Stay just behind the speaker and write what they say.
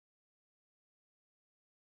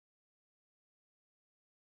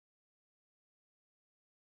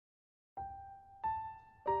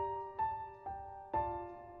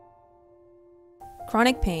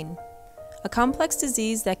Chronic pain, a complex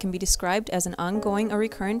disease that can be described as an ongoing or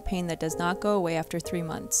recurrent pain that does not go away after 3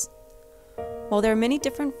 months. While there are many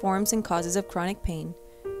different forms and causes of chronic pain,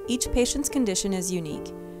 each patient's condition is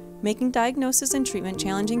unique, making diagnosis and treatment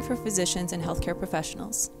challenging for physicians and healthcare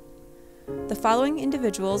professionals. The following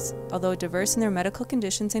individuals, although diverse in their medical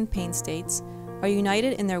conditions and pain states, are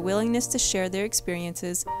united in their willingness to share their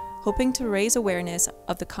experiences, hoping to raise awareness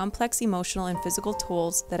of the complex emotional and physical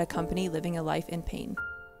tolls that accompany living a life in pain.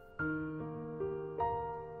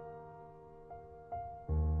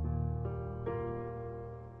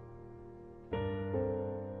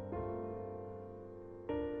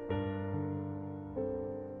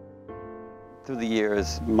 Through the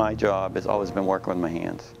years, my job has always been working with my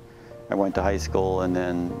hands. I went to high school and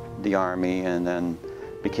then the Army and then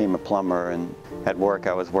became a plumber, and at work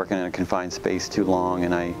I was working in a confined space too long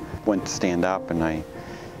and I went to stand up and I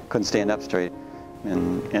couldn't stand up straight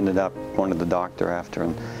and ended up going to the doctor after,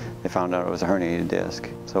 and they found out it was a herniated disc.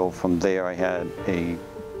 So from there I had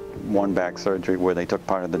one back surgery where they took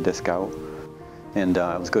part of the disc out, and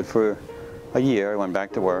it was good for a year. I went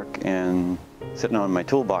back to work, and sitting on my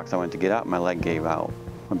toolbox I went to get up, my leg gave out.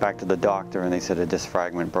 Went back to the doctor and they said a disc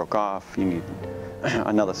fragment broke off, you need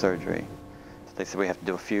another surgery. They said we have to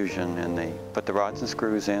do a fusion, and they put the rods and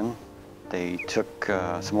screws in. They took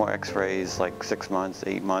some more x-rays, like 6 months,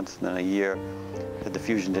 8 months, and then a year. The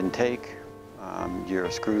fusion didn't take. Your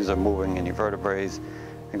screws are moving in your vertebrae. I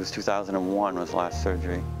think it was 2001 was the last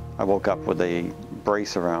surgery. I woke up with a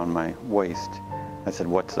brace around my waist. I said,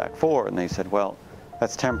 what's that for? And they said, well,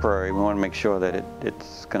 that's temporary. We want to make sure that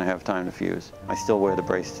it's going to have time to fuse. I still wear the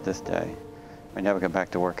brace to this day. I never got back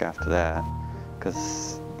to work after that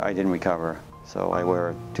because I didn't recover. So I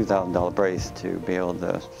wear a $2,000 brace to be able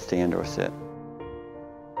to stand or sit.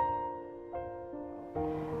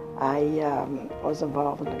 I was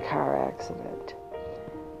involved in a car accident.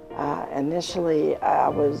 Initially,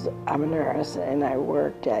 I'm a nurse and I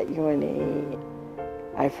worked at UNE.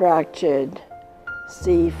 I fractured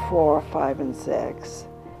C4, 5, and 6.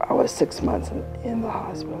 I was 6 months in the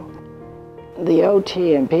hospital. The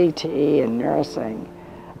OT and PT and nursing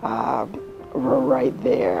were right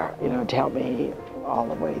there, to help me all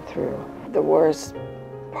the way through. The worst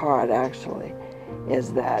part, actually,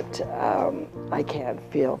 is that I can't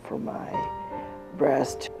feel from my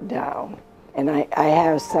breast down. And I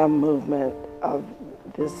have some movement of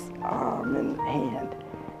this arm and hand.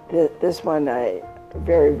 This one,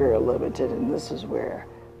 very, very limited, and this is where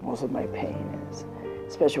most of my pain is,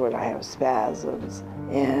 especially when I have spasms.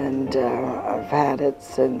 And I've had it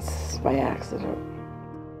since my accident.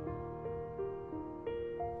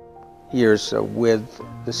 Years with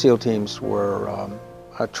the SEAL teams were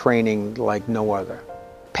a training like no other.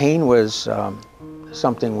 Pain was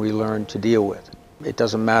something we learned to deal with. It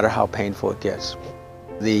doesn't matter how painful it gets.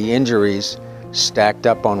 The injuries stacked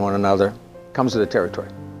up on one another comes with the territory.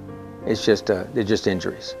 It's just, they're just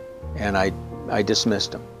injuries, and I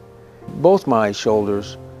dismissed them. Both my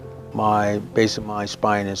shoulders, my base of my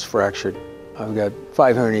spine is fractured. I've got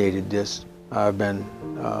 5 herniated discs. I've been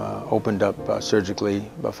opened up surgically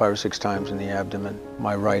about 5 or 6 times in the abdomen.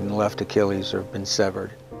 My right and left Achilles have been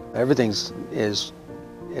severed. Everything is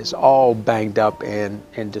all banged up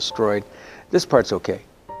and destroyed. This part's okay.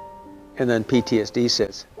 And then PTSD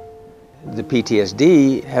sits. The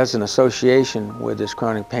PTSD has an association with this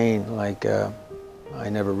chronic pain like I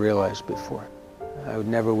never realized before. I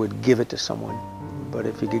never would give it to someone, but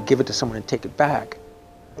if you could give it to someone and take it back,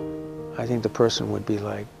 I think the person would be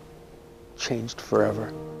like changed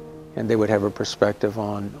forever, and they would have a perspective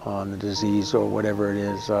on the disease or whatever it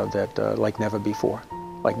is that like never before,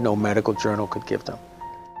 like no medical journal could give them.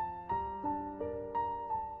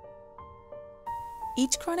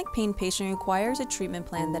 Each chronic pain patient requires a treatment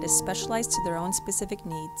plan that is specialized to their own specific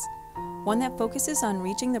needs, one that focuses on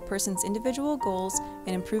reaching the person's individual goals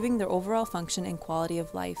and improving their overall function and quality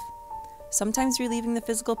of life. Sometimes relieving the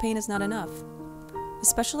physical pain is not enough. A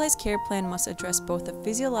specialized care plan must address both the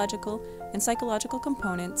physiological and psychological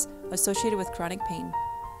components associated with chronic pain.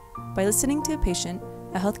 By listening to a patient,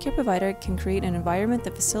 a healthcare provider can create an environment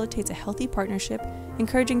that facilitates a healthy partnership,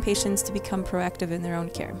 encouraging patients to become proactive in their own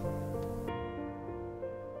care.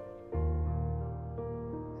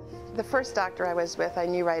 The first doctor I was with, I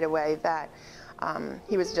knew right away that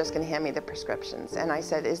he was just going to hand me the prescriptions. And I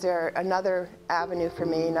said, is there another avenue for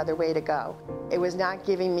me, another way to go? It was not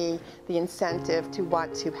giving me the incentive to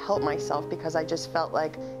want to help myself because I just felt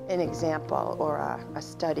like an example or a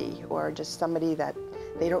study or just somebody that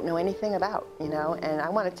they don't know anything about, and I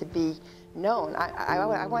wanted to be known.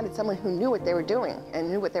 I wanted someone who knew what they were doing and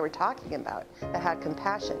knew what they were talking about, that had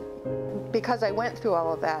compassion. Because I went through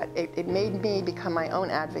all of that, it made me become my own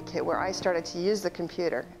advocate, where I started to use the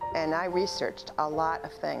computer and I researched a lot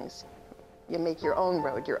of things. You make your own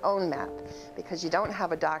road, your own map, because you don't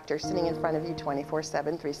have a doctor sitting in front of you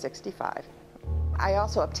 24/7, 365. I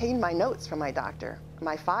also obtained my notes from my doctor,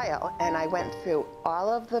 my file, and I went through all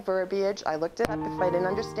of the verbiage. I looked it up if I didn't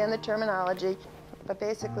understand the terminology. But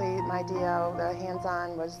basically, my DO, the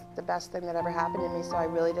hands-on, was the best thing that ever happened to me, so I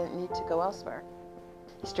really didn't need to go elsewhere.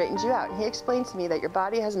 He straightens you out, and he explains to me that your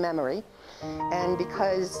body has memory, and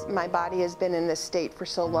because my body has been in this state for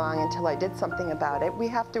so long until I did something about it, we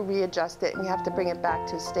have to readjust it and we have to bring it back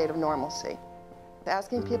to a state of normalcy.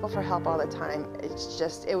 Asking people for help all the time,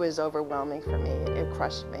 it was overwhelming for me. It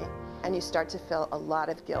crushed me. And you start to feel a lot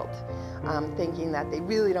of guilt, thinking that they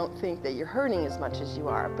really don't think that you're hurting as much as you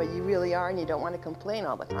are, but you really are, and you don't want to complain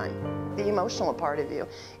all the time. The emotional part of you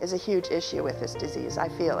is a huge issue with this disease. I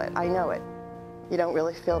feel it. I know it. You don't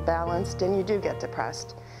really feel balanced, and you do get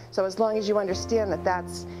depressed. So as long as you understand that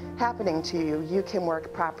that's happening to you, you can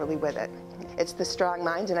work properly with it. It's the strong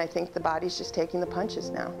mind, and I think the body's just taking the punches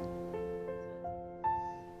now.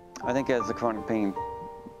 I think as a chronic pain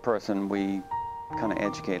person, we kind of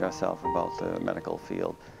educate ourselves about the medical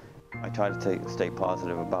field. I try to stay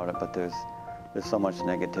positive about it, but there's so much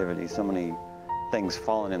negativity, so many things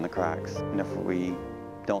falling in the cracks. And if we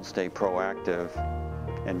don't stay proactive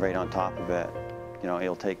and right on top of it, you know,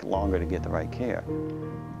 it'll take longer to get the right care.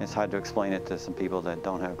 It's hard to explain it to some people that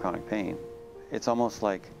don't have chronic pain. It's almost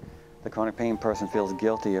like the chronic pain person feels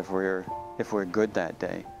guilty if we're good that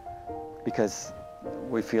day, because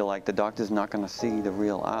we feel like the doctor's not going to see the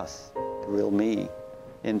real us, the real me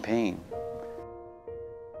in pain.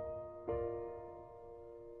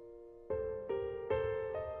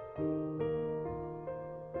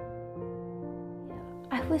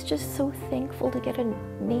 I was just so thankful to get a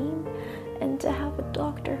name and to have a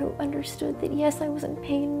doctor who understood that yes, I was in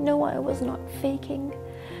pain, no, I was not faking.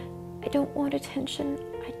 I don't want attention,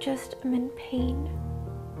 I just am in pain.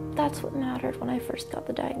 That's what mattered when I first got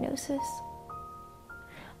the diagnosis.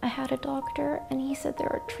 I had a doctor and he said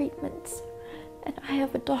there are treatments, and I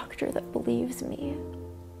have a doctor that believes me.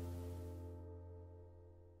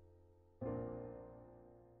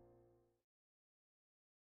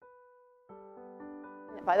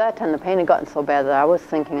 By that time, the pain had gotten so bad that I was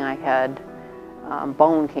thinking I had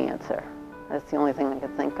bone cancer. That's the only thing I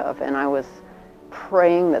could think of, and I was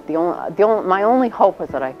praying that my only hope was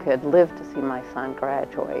that I could live to see my son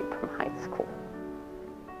graduate from high school.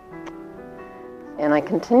 And I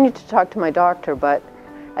continued to talk to my doctor, but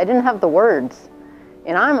I didn't have the words.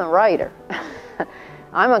 And I'm a writer.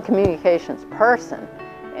 I'm a communications person,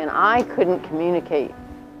 and I couldn't communicate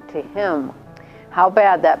to him how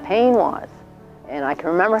bad that pain was. And I can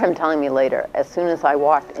remember him telling me later, as soon as I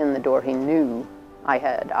walked in the door, he knew I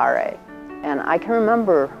had RA. And I can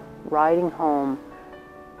remember riding home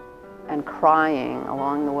and crying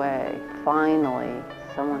along the way. Finally,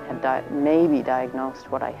 someone had maybe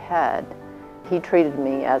diagnosed what I had. He treated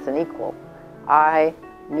me as an equal. I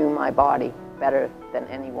knew my body better than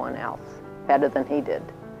anyone else, better than he did.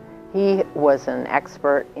 He was an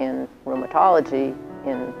expert in rheumatology,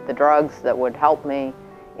 in the drugs that would help me,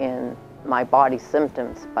 in my body's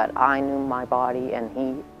symptoms, but I knew my body, and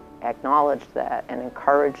he acknowledged that and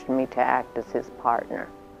encouraged me to act as his partner.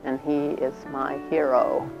 And he is my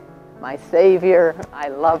hero, my savior. I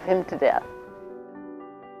love him to death.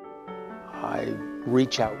 I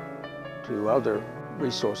reach out to other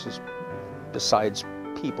resources besides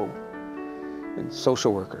people, and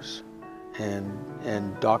social workers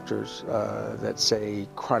and doctors that say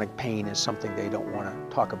chronic pain is something they don't want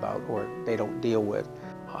to talk about or they don't deal with.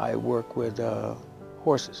 I work with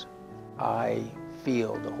horses. I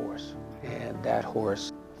feel the horse, and that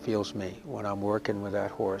horse feels me when I'm working with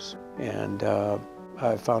that horse. And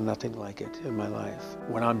I've found nothing like it in my life.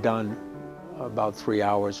 When I'm done about 3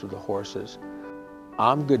 hours with the horses,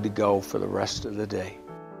 I'm good to go for the rest of the day.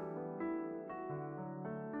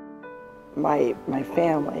 My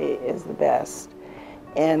family is the best,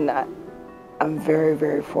 and I'm very,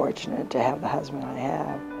 very fortunate to have the husband I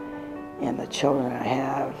have, and the children I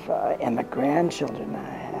have, and the grandchildren I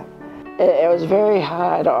have. It was very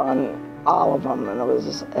hard on all of them, and it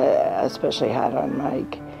was especially hard on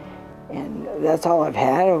Mike. And that's all I've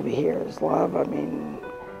had over here is love. I mean,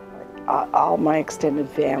 all my extended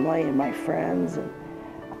family and my friends. And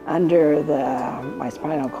under my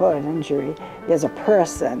spinal cord injury, there's a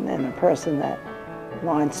person, and a person that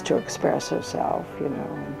wants to express herself, you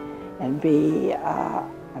know, and be a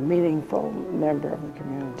meaningful member of the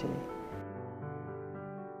community.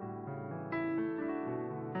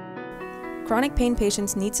 Chronic pain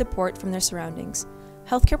patients need support from their surroundings.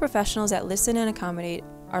 Healthcare professionals that listen and accommodate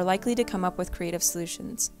are likely to come up with creative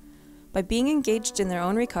solutions. By being engaged in their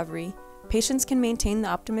own recovery, patients can maintain the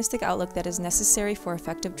optimistic outlook that is necessary for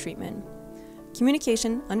effective treatment.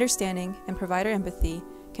 Communication, understanding, and provider empathy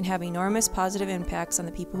can have enormous positive impacts on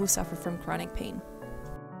the people who suffer from chronic pain.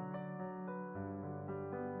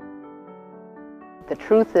 The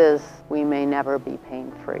truth is, we may never be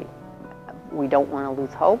pain-free. We don't want to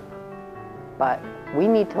lose hope, but we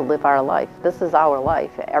need to live our life. This is our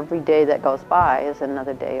life. Every day that goes by is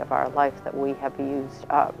another day of our life that we have used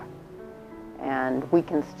up. And we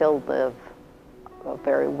can still live a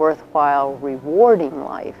very worthwhile, rewarding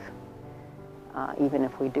life, even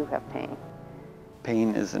if we do have pain.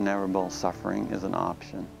 Pain is inevitable, suffering is an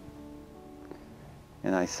option.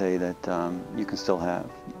 And I say that you can still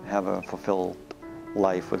have a fulfilled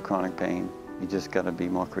life with chronic pain. You just got to be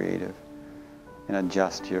more creative and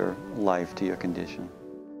adjust your life to your condition.